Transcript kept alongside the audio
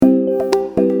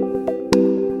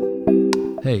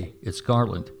it's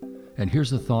Garland, and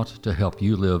here's a thought to help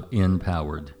you live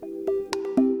empowered.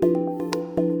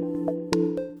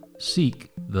 Seek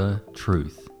the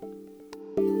truth.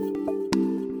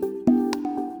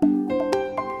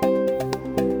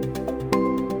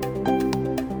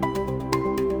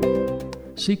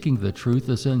 Seeking the truth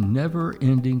is a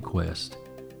never-ending quest.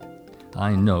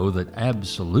 I know that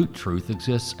absolute truth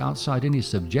exists outside any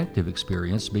subjective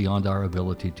experience beyond our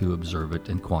ability to observe it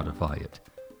and quantify it.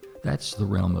 That's the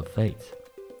realm of faith.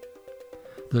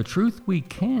 The truth we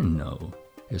can know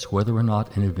is whether or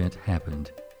not an event happened.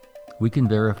 We can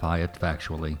verify it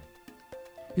factually.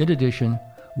 In addition,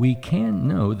 we can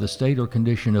know the state or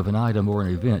condition of an item or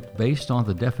an event based on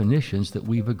the definitions that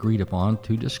we've agreed upon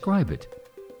to describe it.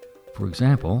 For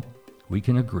example, we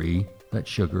can agree that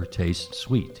sugar tastes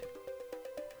sweet.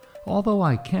 Although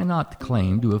I cannot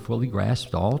claim to have fully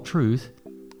grasped all truth,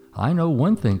 I know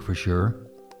one thing for sure: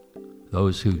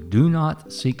 those who do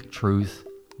not seek truth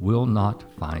will not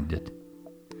find it.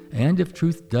 And if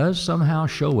truth does somehow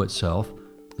show itself,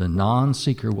 the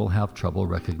non-seeker will have trouble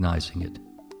recognizing it.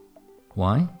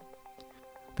 Why?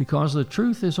 Because the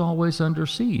truth is always under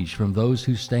siege from those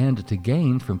who stand to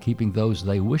gain from keeping those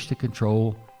they wish to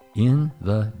control in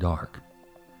the dark.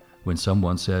 When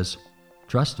someone says,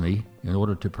 "Trust me," in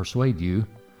order to persuade you,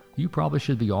 you probably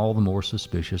should be all the more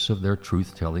suspicious of their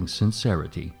truth-telling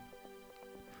sincerity.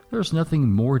 There's nothing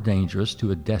more dangerous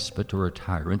to a despot or a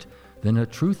tyrant than a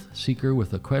truth seeker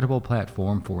with a credible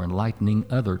platform for enlightening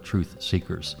other truth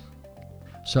seekers.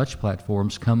 Such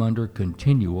platforms come under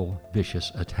continual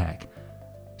vicious attack.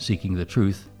 Seeking the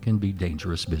truth can be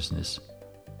dangerous business.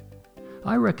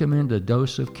 I recommend a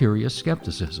dose of curious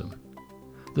skepticism.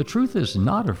 The truth is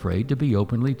not afraid to be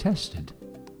openly tested,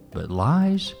 but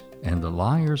lies and the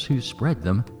liars who spread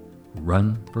them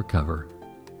run for cover.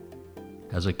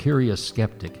 As a curious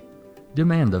skeptic,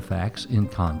 demand the facts in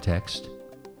context.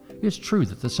 It's true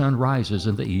that the sun rises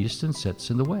in the east and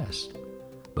sets in the west,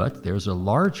 but there's a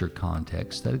larger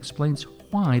context that explains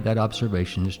why that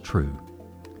observation is true.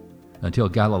 Until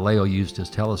Galileo used his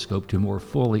telescope to more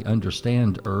fully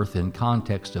understand Earth in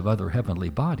context of other heavenly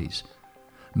bodies,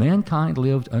 mankind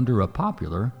lived under a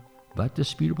popular but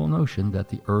disputable notion that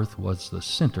the Earth was the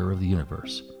center of the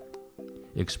universe.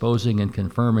 Exposing and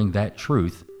confirming that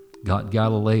truth got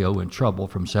Galileo in trouble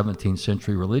from 17th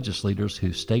century religious leaders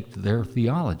who staked their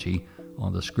theology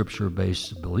on the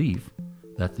scripture-based belief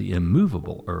that the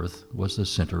immovable Earth was the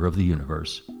center of the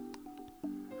universe.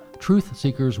 Truth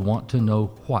seekers want to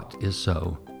know what is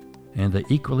so, and they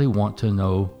equally want to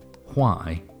know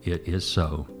why it is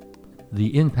so.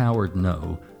 The empowered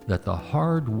know that the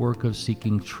hard work of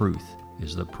seeking truth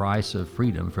is the price of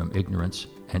freedom from ignorance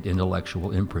and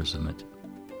intellectual imprisonment.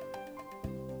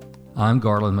 I'm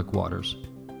Garland McWatters.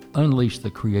 Unleash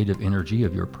the creative energy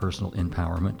of your personal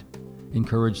empowerment.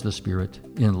 Encourage the spirit,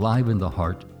 enliven the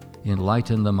heart,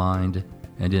 enlighten the mind,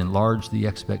 and enlarge the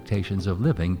expectations of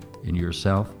living in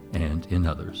yourself and in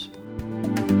others.